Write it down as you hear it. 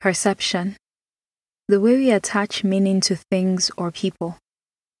Perception. The way we attach meaning to things or people.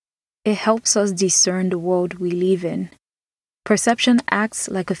 It helps us discern the world we live in. Perception acts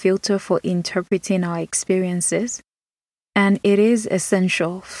like a filter for interpreting our experiences, and it is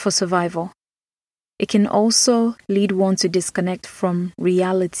essential for survival. It can also lead one to disconnect from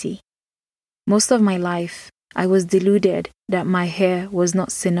reality. Most of my life, I was deluded that my hair was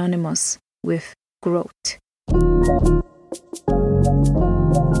not synonymous with growth.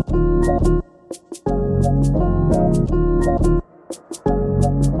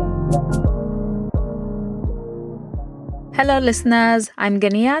 Hello listeners, I'm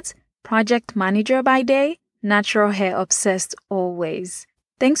Ganiat, project manager by day, natural hair obsessed always.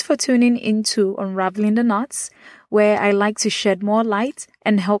 Thanks for tuning into Unraveling the Knots, where I like to shed more light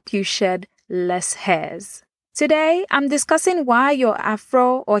and help you shed less hairs. Today, I'm discussing why your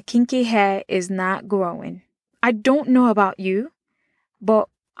Afro or kinky hair is not growing. I don't know about you, but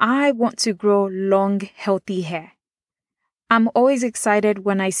I want to grow long, healthy hair. I'm always excited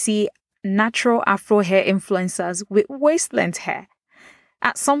when I see natural Afro hair influencers with waist-length hair.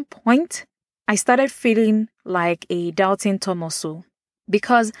 At some point, I started feeling like a doubting Thomas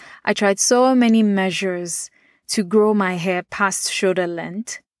because I tried so many measures to grow my hair past shoulder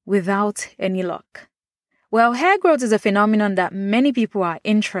length without any luck. Well, hair growth is a phenomenon that many people are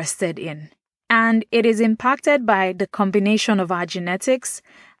interested in, and it is impacted by the combination of our genetics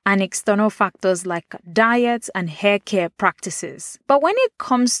and external factors like diet and hair care practices. But when it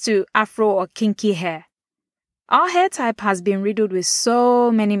comes to Afro or kinky hair, our hair type has been riddled with so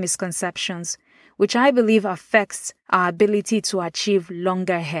many misconceptions, which I believe affects our ability to achieve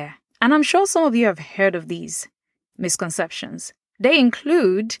longer hair. And I'm sure some of you have heard of these misconceptions. They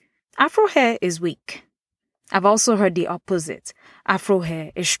include Afro hair is weak. I've also heard the opposite. Afro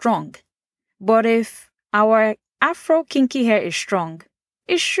hair is strong. But if our Afro kinky hair is strong,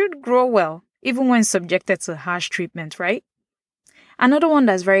 it should grow well, even when subjected to harsh treatment, right? Another one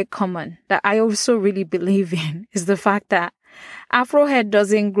that's very common that I also really believe in is the fact that Afro hair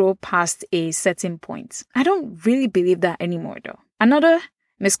doesn't grow past a certain point. I don't really believe that anymore though. Another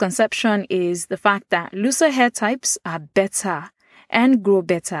misconception is the fact that looser hair types are better and grow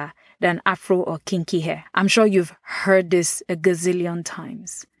better than Afro or kinky hair. I'm sure you've heard this a gazillion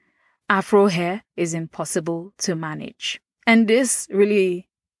times. Afro hair is impossible to manage. And this really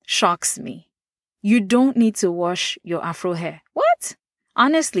shocks me. You don't need to wash your Afro hair. What?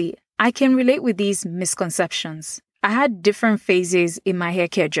 Honestly, I can relate with these misconceptions. I had different phases in my hair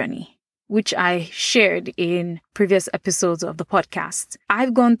care journey, which I shared in previous episodes of the podcast.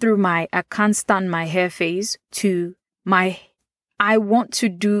 I've gone through my I can't stand my hair phase to my I want to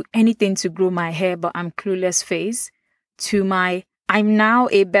do anything to grow my hair but I'm clueless phase to my I'm now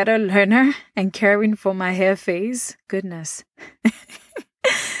a better learner and caring for my hair phase. Goodness.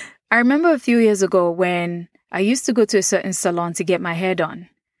 I remember a few years ago when I used to go to a certain salon to get my hair done.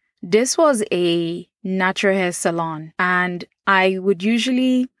 This was a natural hair salon, and I would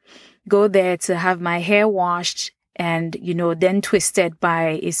usually go there to have my hair washed and, then twisted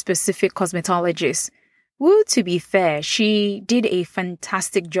by a specific cosmetologist. Who, to be fair, she did a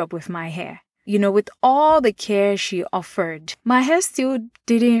fantastic job with my hair. With all the care she offered, my hair still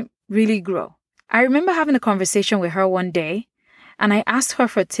didn't really grow. I remember having a conversation with her one day, and I asked her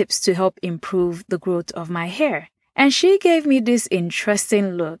for tips to help improve the growth of my hair. And she gave me this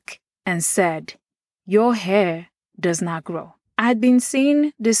interesting look and said, "Your hair does not grow." I had been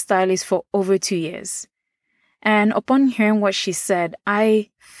seeing this stylist for over 2 years. And upon hearing what she said, I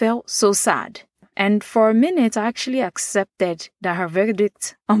felt so sad. And for a minute, I actually accepted that her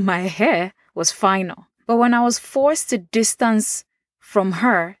verdict on my hair was final. But when I was forced to distance from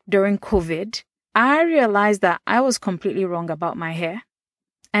her during COVID, I realized that I was completely wrong about my hair.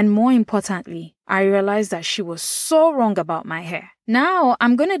 And more importantly, I realized that she was so wrong about my hair. Now,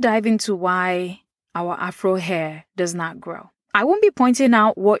 I'm going to dive into why our Afro hair does not grow. I won't be pointing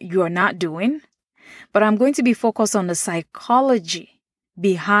out what you're not doing, but I'm going to be focused on the psychology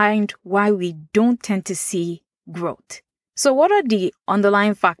behind why we don't tend to see growth. So what are the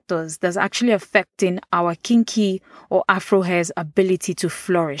underlying factors that's actually affecting our kinky or Afro hair's ability to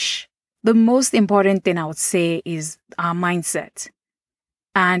flourish? The most important thing I would say is our mindset.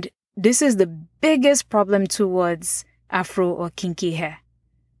 And this is the biggest problem towards Afro or kinky hair.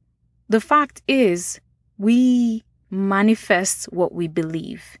 The fact is, we manifest what we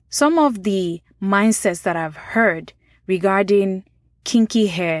believe. Some of the mindsets that I've heard regarding kinky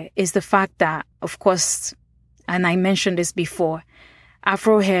hair is the fact that, of course, and I mentioned this before,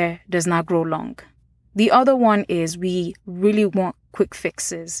 Afro hair does not grow long. The other one is we really want quick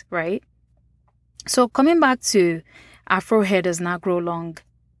fixes, right? So coming back to Afro hair does not grow long,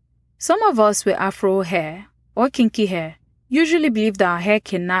 Some of us with Afro hair or kinky hair usually believe that our hair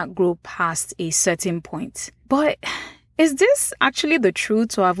cannot grow past a certain point. But is this actually the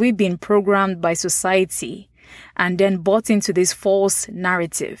truth, or have we been programmed by society and then bought into this false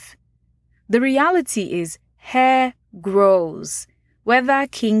narrative? The reality is hair grows, whether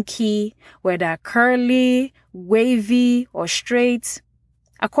kinky, whether curly, wavy, or straight.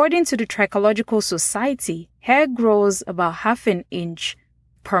 According to the Trichological Society, hair grows about half an inch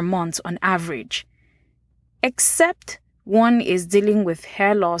per month on average, except one is dealing with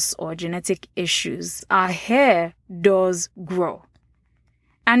hair loss or genetic issues. Our hair does grow.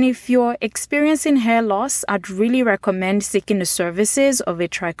 And if you're experiencing hair loss, I'd really recommend seeking the services of a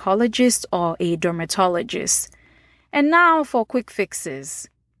trichologist or a dermatologist. And now for quick fixes.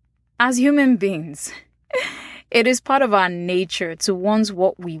 As human beings, it is part of our nature to want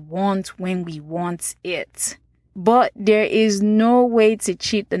what we want when we want it. But there is no way to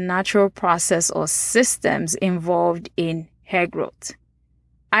cheat the natural process or systems involved in hair growth.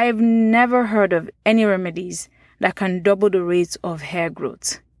 I have never heard of any remedies that can double the rate of hair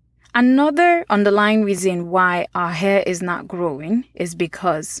growth. Another underlying reason why our hair is not growing is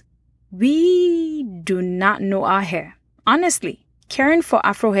because we do not know our hair. Honestly, caring for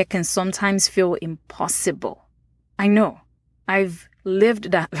Afro hair can sometimes feel impossible. I know. I've lived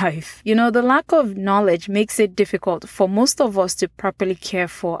that life. The lack of knowledge makes it difficult for most of us to properly care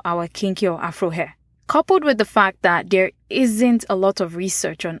for our kinky or Afro hair. Coupled with the fact that there isn't a lot of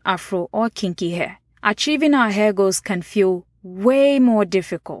research on Afro or kinky hair, achieving our hair goals can feel way more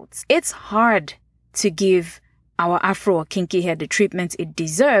difficult. It's hard to give our Afro or kinky hair the treatment it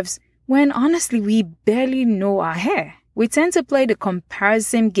deserves when honestly we barely know our hair. We tend to play the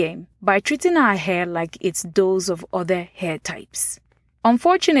comparison game by treating our hair like it's those of other hair types.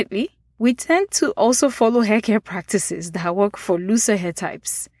 Unfortunately, we tend to also follow hair care practices that work for looser hair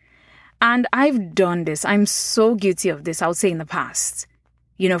types. And I've done this. I'm so guilty of this, I would say, in the past.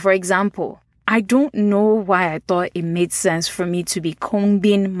 For example, I don't know why I thought it made sense for me to be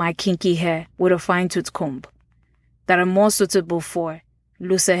combing my kinky hair with a fine-tooth comb that are more suitable for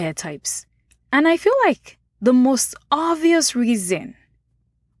looser hair types. And I feel like the most obvious reason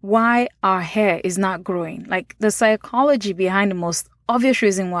why our hair is not growing, like the psychology behind the most obvious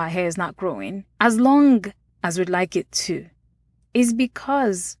reason why our hair is not growing, as long as we'd like it to, is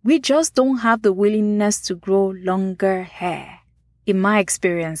because we just don't have the willingness to grow longer hair. In my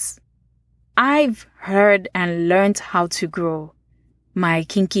experience, I've heard and learned how to grow my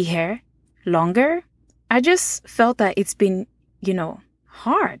kinky hair longer. I just felt that it's been,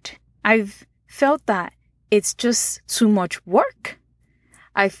 hard. I've felt that it's just too much work.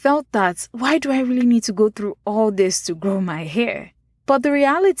 I felt that, why do I really need to go through all this to grow my hair? But the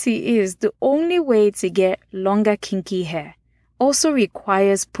reality is the only way to get longer kinky hair also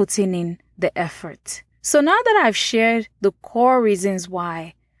requires putting in the effort. So now that I've shared the core reasons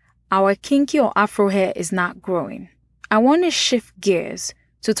why our kinky or Afro hair is not growing, I want to shift gears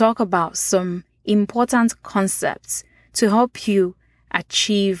to talk about some important concepts to help you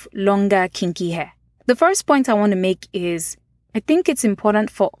achieve longer kinky hair. The first point I want to make is I think it's important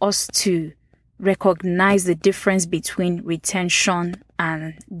for us to recognize the difference between retention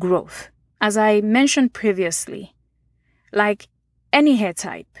and growth. As I mentioned previously, like any hair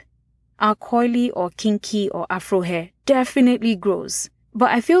type, our coily or kinky or Afro hair definitely grows.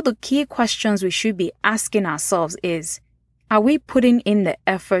 But I feel the key questions we should be asking ourselves is, are we putting in the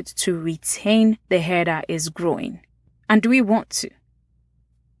effort to retain the hair that is growing? And do we want to?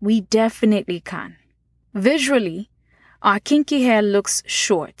 We definitely can. Visually, our kinky hair looks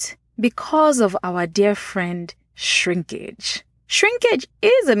short because of our dear friend shrinkage. Shrinkage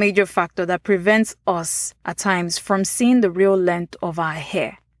is a major factor that prevents us at times from seeing the real length of our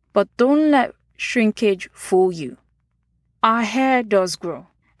hair. But don't let shrinkage fool you. Our hair does grow,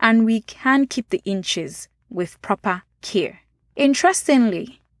 and we can keep the inches with proper care.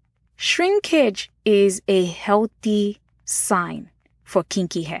 Interestingly, shrinkage is a healthy sign for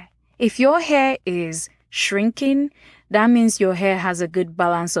kinky hair. If your hair is shrinking, that means your hair has a good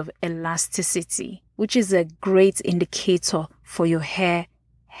balance of elasticity, which is a great indicator for your hair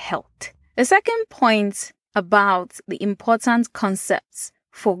health. The second point about the important concepts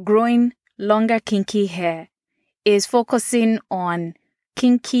for growing longer kinky hair is focusing on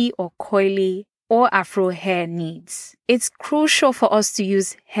kinky or coily or Afro hair needs. It's crucial for us to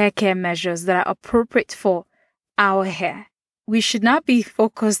use hair care measures that are appropriate for our hair. We should not be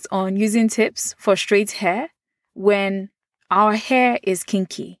focused on using tips for straight hair when our hair is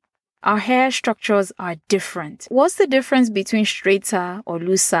kinky. Our hair structures are different. What's the difference between straighter or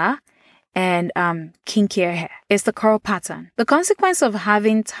looser and kinkier hair is the curl pattern. The consequence of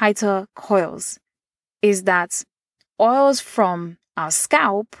having tighter coils is that oils from our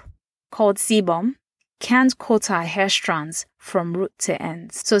scalp, called sebum, can't coat our hair strands from root to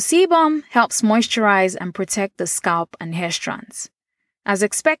ends. So sebum helps moisturize and protect the scalp and hair strands. As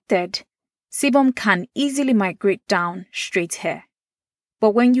expected, sebum can easily migrate down straight hair.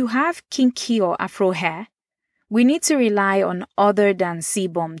 But when you have kinky or afro hair, we need to rely on other than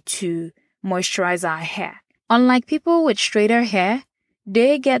sebum to moisturize our hair. Unlike people with straighter hair,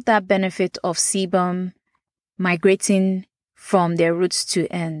 they get that benefit of sebum migrating from their roots to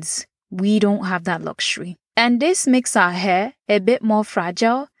ends. We don't have that luxury. And this makes our hair a bit more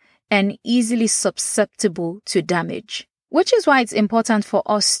fragile and easily susceptible to damage, which is why it's important for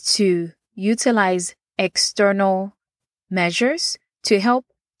us to utilize external measures to help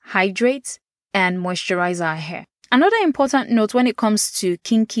hydrate and moisturize our hair. Another important note when it comes to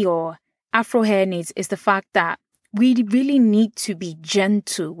kinky or afro hair needs is the fact that we really need to be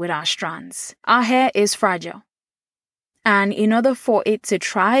gentle with our strands. Our hair is fragile. And in order for it to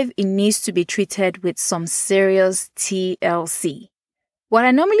thrive, it needs to be treated with some serious TLC. What I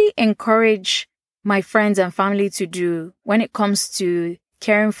normally encourage my friends and family to do when it comes to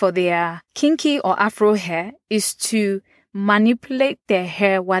caring for their kinky or afro hair is to manipulate their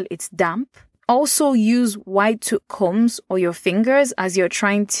hair while it's damp. Also use wide tooth combs or your fingers as you're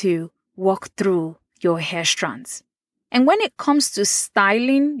trying to walk through your hair strands. And when it comes to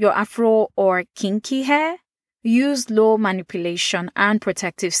styling your afro or kinky hair, use low manipulation and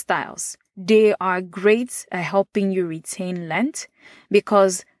protective styles. They are great at helping you retain length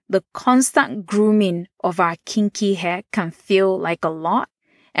because the constant grooming of our kinky hair can feel like a lot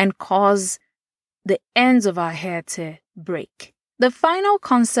and cause the ends of our hair to break. The final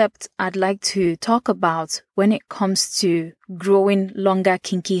concept I'd like to talk about when it comes to growing longer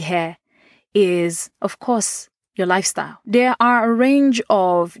kinky hair is, of course, your lifestyle. There are a range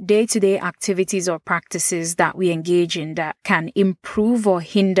of day-to-day activities or practices that we engage in that can improve or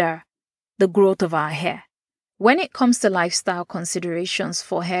hinder the growth of our hair. When it comes to lifestyle considerations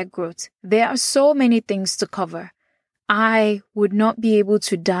for hair growth, there are so many things to cover. I would not be able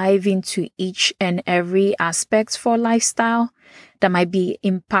to dive into each and every aspect for lifestyle that might be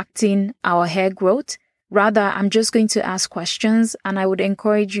impacting our hair growth. Rather, I'm just going to ask questions, and I would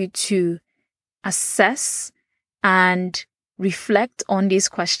encourage you to assess and reflect on these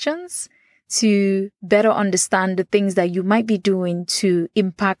questions to better understand the things that you might be doing to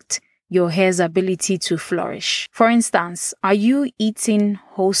impact your hair's ability to flourish. For instance, are you eating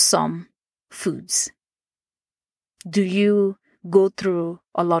wholesome foods? Do you go through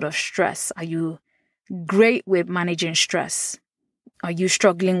a lot of stress? Are you great with managing stress? Are you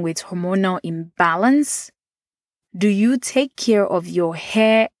struggling with hormonal imbalance? Do you take care of your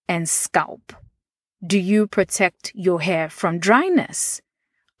hair and scalp? Do you protect your hair from dryness?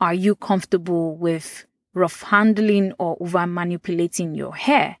 Are you comfortable with rough handling or over manipulating your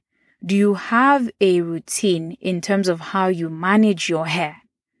hair? Do you have a routine in terms of how you manage your hair?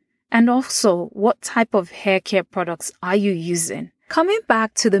 And also, what type of hair care products are you using? Coming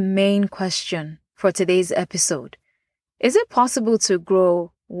back to the main question for today's episode, is it possible to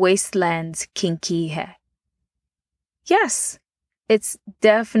grow waist-length kinky hair? Yes, it's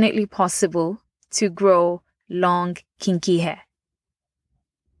definitely possible to grow long kinky hair.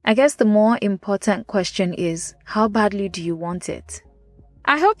 I guess the more important question is, how badly do you want it?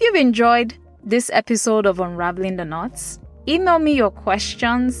 I hope you've enjoyed this episode of Unraveling the Knots. Email me your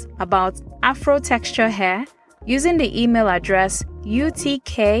questions about Afro texture hair using the email address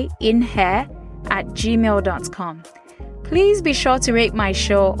utkinhair@gmail.com. Please be sure to rate my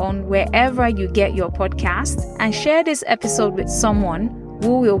show on wherever you get your podcast and share this episode with someone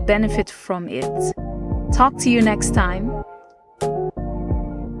who will benefit from it. Talk to you next time.